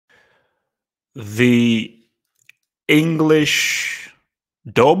The English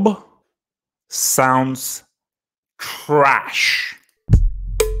dub sounds trash.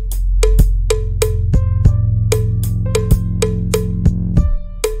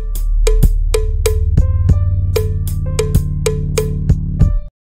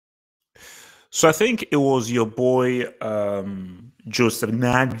 So I think it was your boy Joseph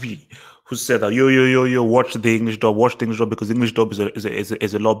Nadvi who said that yo, watch the English dub, because the English dub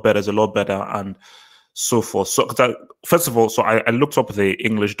is a lot better, and so forth. So first of all, so I looked up the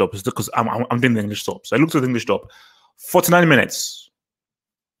English dub because I'm doing the English dub. So I looked at the English dub, 49 minutes.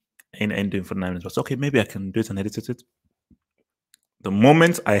 Ain't doing 49 minutes, but okay, maybe I can do it and edit it. The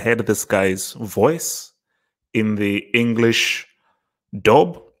moment I heard this guy's voice in the English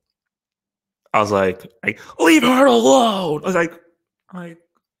dub, I was like, leave her alone. I was like,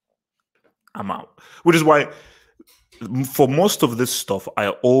 I'm out. Which is why, for most of this stuff,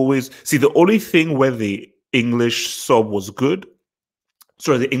 I always see the only thing where the English sub was good,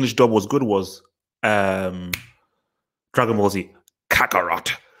 sorry, the English dub was good was Dragon Ball Z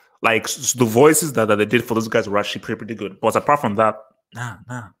Kakarot. Like the voices that they did for those guys were actually pretty good. But apart from that, nah.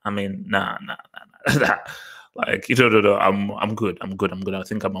 Like, no. I'm good. I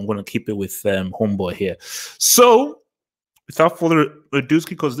think I'm going to keep it with Homeboy here. So, without further ado,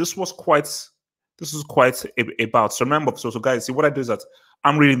 because this was quite a bout. So remember, so guys, see what I do is that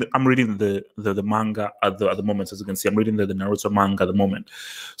I'm reading the manga at the moment. As you can see, I'm reading the Naruto manga at the moment.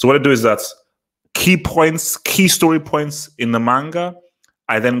 So what I do is that key story points in the manga,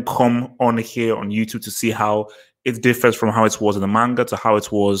 I then come on here on YouTube to see how it differs from how it was in the manga to how it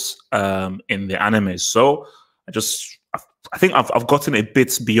was in the anime. So I think I've gotten a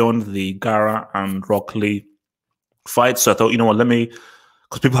bit beyond the Gaara and Rock Lee fight. So I thought, you know what,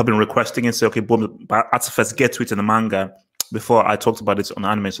 because people have been requesting it, say, okay, boom, but I had to first get to it in the manga before I talked about it on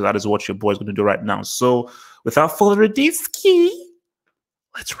anime. So that is what your boy's going to do right now. So without further ado,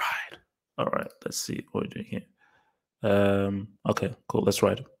 let's ride. All right, let's see what we're doing here. Okay, cool, let's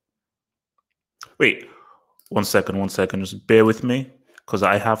ride. Wait, one second, just bear with me, because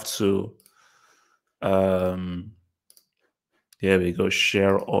I have to there we go,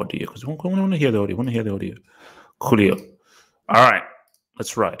 share audio, because we want to hear the audio. Coolio. All right,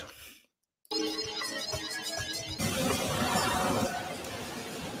 let's ride.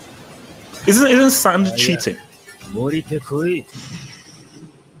 Isn't sound cheating?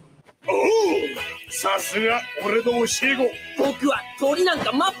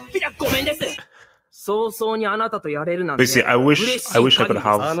 Basically, I wish I could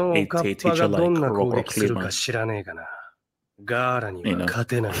have a teacher like Rock Lee. You know,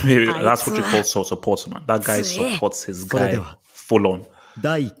 maybe that's what you call support, man. That guy supports his guy full on.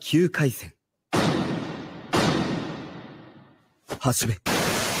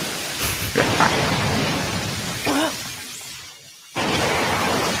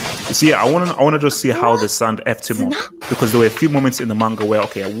 So yeah, I wanna just see how the sound effed him up, because there were a few moments in the manga where,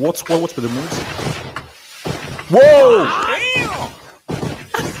 okay, what were the moves? Whoa! Damn!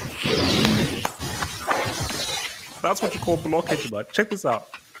 That's what you call blockage, man. Check this out.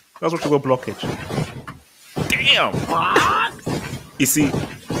 That's what you call blockage. Damn! You see,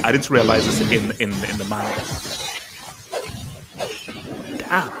 I didn't realize this in the manga.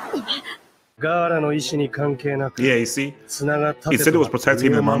 Damn. Yeah, you see, he said it was protecting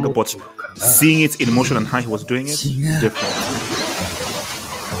him in the manga, but seeing it in motion and how he was doing it, different.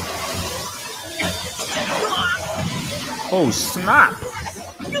 Oh snap!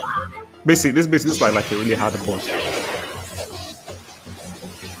 Basically, this is like a really hard boss.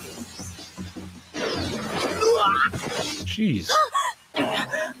 Jeez.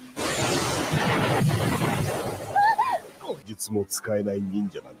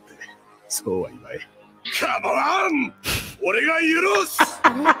 Come on!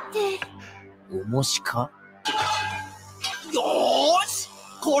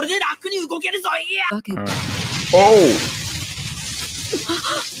 Oh!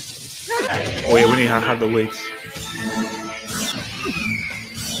 Oh yeah, we need to have the weights.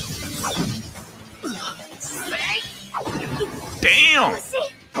 Damn!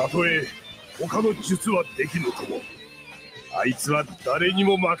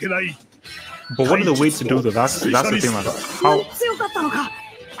 But what are the weights to do though? That's the thing, like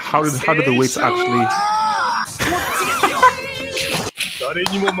how did the weights actually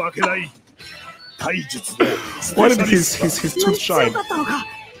why did his tooth shine?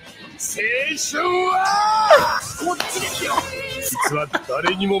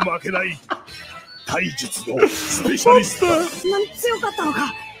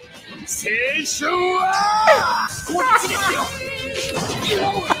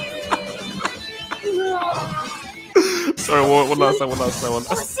 Sorry, one last time.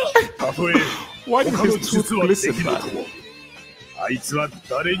 Why did his tooth glisten, man? あいつは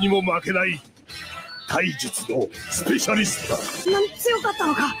誰にも負けない体術のスペシャリストだ。なん強かった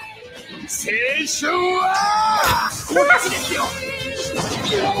のか。青春はこっちですよ。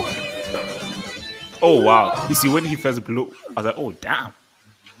 Oh wow! You see, when he first blew, I was like, "Oh damn!"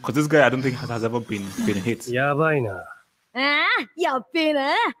 Because this guy, I don't think has ever been hit. やばいな。ああ、やっべえ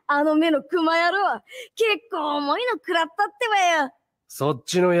な。あの目のクマ野郎。結構重いの食らったってばよ。そっ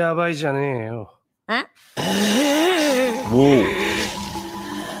ちのやばいじゃねえよ。あWhoa!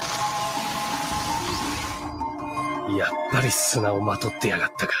 やっぱり砂をまとってやが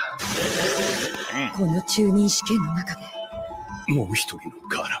ったか。この中任試験の中で。もう一人の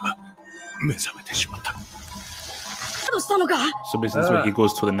ガーラが目覚めてしまった。どうしたのか。 So basically, that's when he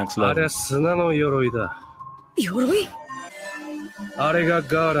goes to the next あれ level. は砂の鎧だ。鎧。あれが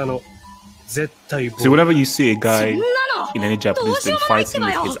ガーラの絶対防 See, whenever you see a そ guy んなの。 in any Japanese thing fighting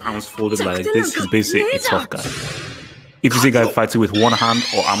with his arms folded like this, he's basically a tough guy. If you see a guy fighting with one hand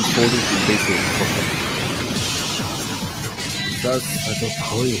or arms folded, he's basically a tough guy. さっさと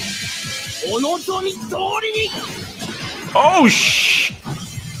来い。お望み通りに。 Oh sh!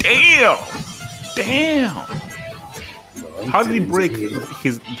 Damn! Damn! How did he break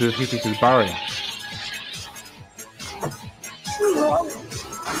his barrier?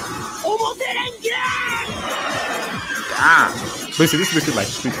 表連携。 Ah! Basically, this is basically like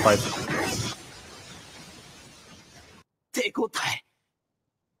Street Fighter. 手応え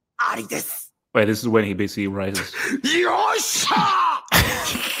ありです。 Wait, this is when he basically rises. よっしゃ。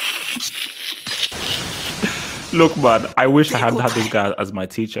 Look, man, I wish I had had this guy as my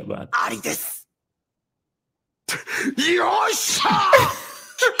teacher, man. ありです。よっしゃ。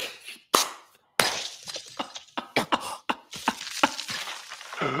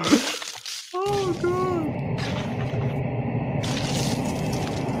 Oh, God.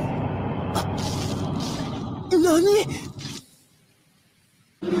 何？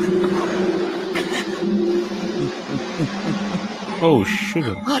 Oh,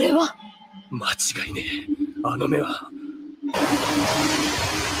 sugar. あれは。間違いねえ。あの目は。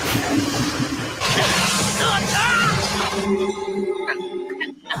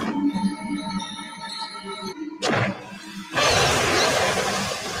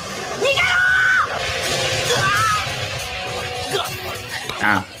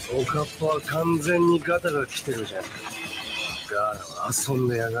Ah. おかっぱは完全にガタが来てるじゃん。ガーラは遊ん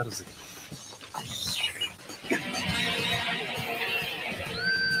でやがるぜ。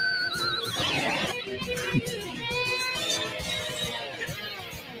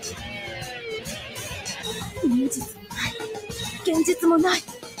無実もない。現実もない。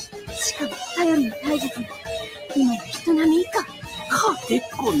しかも頼りの体術も今や人並み以下。勝てっ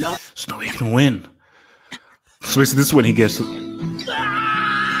こな。 So now he can win. So basically, this is when he gets.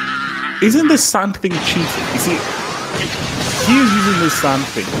 Isn't the sand thing cheating? You see, he is using the sand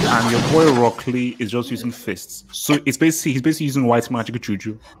thing, and your boy Rock Lee is just using fists. So it's basically he's basically using white magic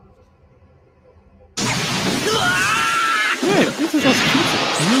juju. Yeah, this is just cheating.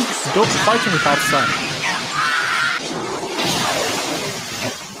 You don't fight him without sand.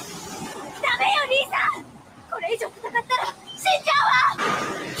 ダメよ兄さん。これ以上戦ったら死んじゃうわ。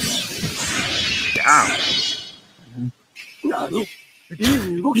 Damn. 何？い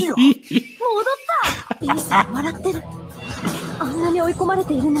い動きが。戻った。兄さん笑ってる。あんなに追い込まれ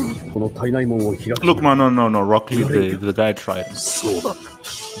ているのに。この体内門を開く。 Look, man, no. Rock Lee, the guy tried. そうだ。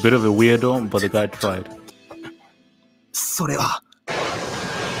 Bit of a weirdo, but the guy tried. それは。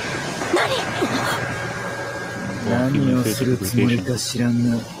何をするつもりか知ら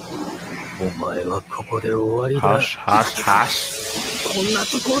んな。お前はここで終わりだ。 Hush, hush, hush. こんな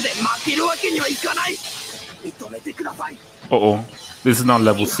ところで負けるわけにはいかない。認めてください。 Uh-oh. This is not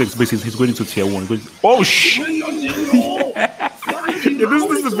level 6. Basically, he's going to tier 1. Oh, shit! Yeah, this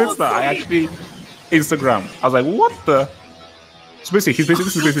is the bit that I actually Instagram. I was like, what the? So basically, this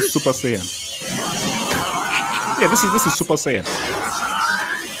is basically Super Saiyan. Yeah, this is Super Saiyan.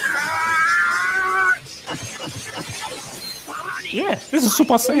 Yeah, this is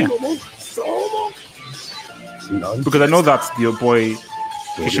Super Saiyan. Because I know that your boy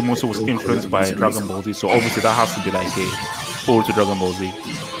Kishimoto was influenced by Dragon Ball Z, so obviously that has to be like a ode to Dragon Ball Z.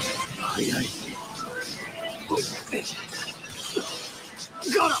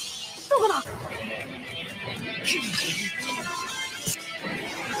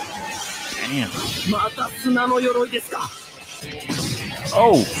 Damn.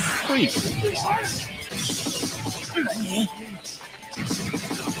 Oh, freak.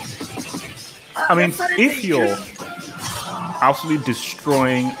 I mean, if you're absolutely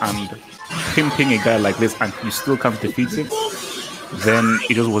destroying and pimping a guy like this and you still can't defeat him, then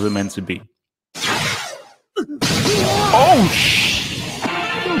it just wasn't meant to be. Oh,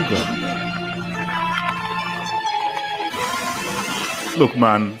 look,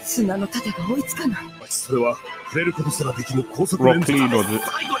 man. Rock Lee, no,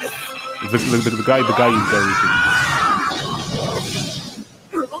 the guy is very good.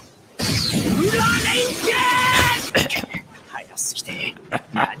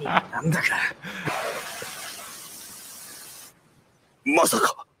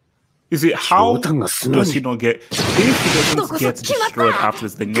 You see, how does he not get? If he doesn't get destroyed after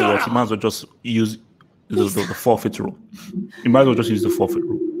this, then you know what? He might as well just use the forfeit rule. You might as well just use the forfeit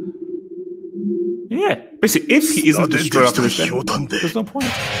rule. Yeah, basically, if he isn't destroyed after this, then there's no point.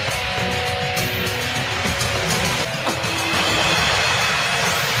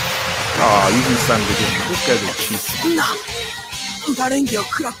 Ah, using sand again. This guy's a cheat.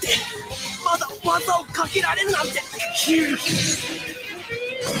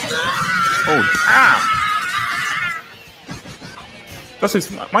 Oh, damn!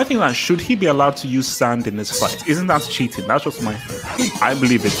 That's my thing. That should he be allowed to use sand in this fight? Isn't that cheating? That's just my thing. I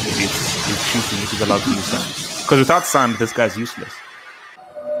believe it's cheating if he's allowed to use sand. Because without sand, this guy's useless.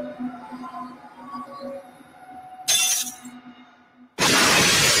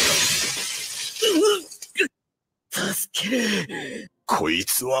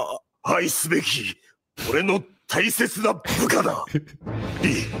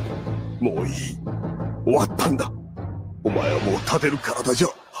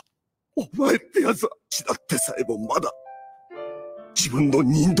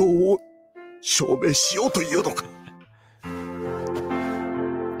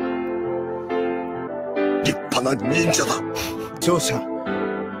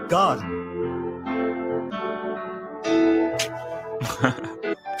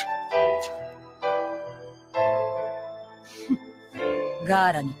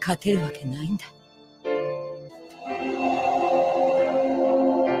 Gaara に勝てるわけないんだ。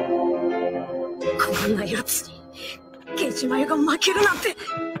こんなやつにゲジマユが負けるなんて。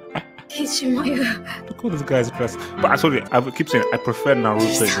ゲジマユ。Look at this guy's dress. But I told you, I keep saying I prefer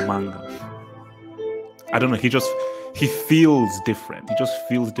Naruto in the manga. I don't know. He feels different. He just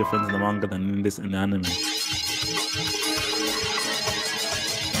feels different in the manga than in the anime.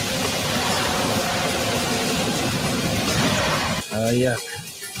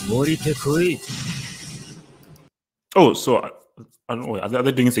 Oh, so I don't know. Are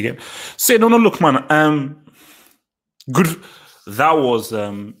they doing this again? Say no, look, man. Good. That was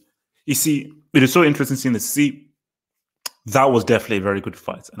you see, it is so interesting seeing this. See, that was definitely a very good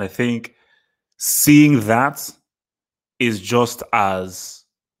fight, and I think seeing that is just as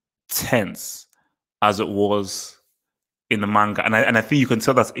tense as it was in the manga, and I think you can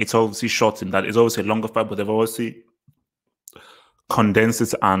tell that it's obviously shortened. That it's obviously a longer fight, but they've obviously condensed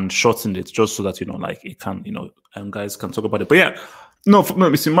it and shortened it just so that like it can guys can talk about it. But yeah,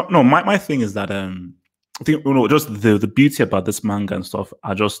 my thing is that I think just the beauty about this manga and stuff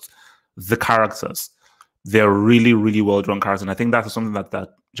are just the characters. They're really, really well drawn characters, and I think that's something that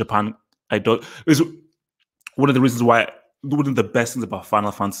Japan is one of the reasons why one of the best things about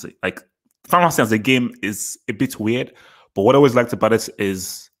Final Fantasy. Like Final Fantasy as a game is a bit weird, but what I always liked about it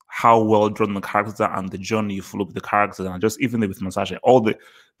is how well drawn the characters are and the journey you follow with the characters, and just even with Masashi,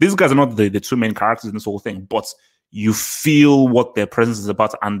 these guys are not the two main characters in this whole thing, but you feel what their presence is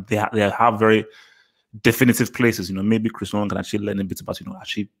about, and they have very definitive places. Maybe Chris Nolan can actually learn a bit about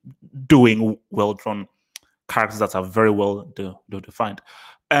actually doing well drawn characters that are very well defined.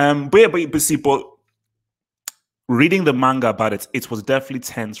 But reading the manga about it, it was definitely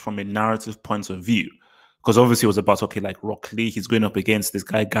tense from a narrative point of view. Because obviously it was about, okay, like Rock Lee, he's going up against this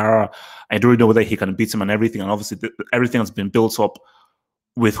guy, Gaara. I don't really know whether he can beat him and everything. And obviously everything has been built up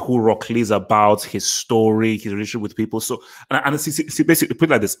with who Rock Lee is about, his story, his relationship with people. So, and see, basically put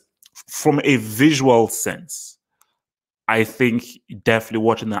it like this, from a visual sense, I think definitely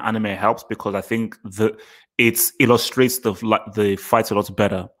watching the anime helps, because I think it illustrates the fights a lot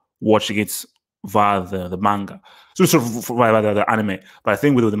better watching it via the manga. So sort of via the anime. But I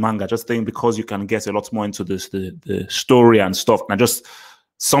think with the manga, just think because you can get a lot more into this the story and stuff. And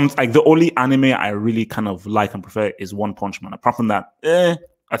the only anime I really kind of like and prefer is One Punch Man. Apart from that,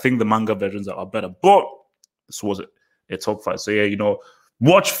 I think the manga versions are better. But this was a top 5. So yeah,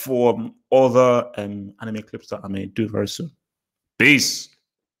 watch for other anime clips that I may do very soon. Peace.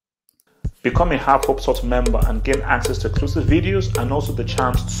 Become a Half Hope Sort member and gain access to exclusive videos and also the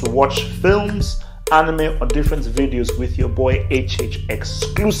chance to watch films, anime, or different videos with your boy HH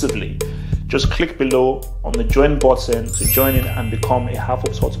exclusively. just click below on the join button to join in and become a Half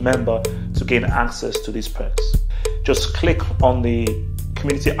Hope Sports member to gain access to these perks. Just click on the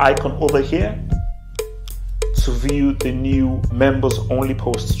community icon over here to view the new members only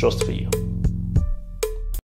posts just for you.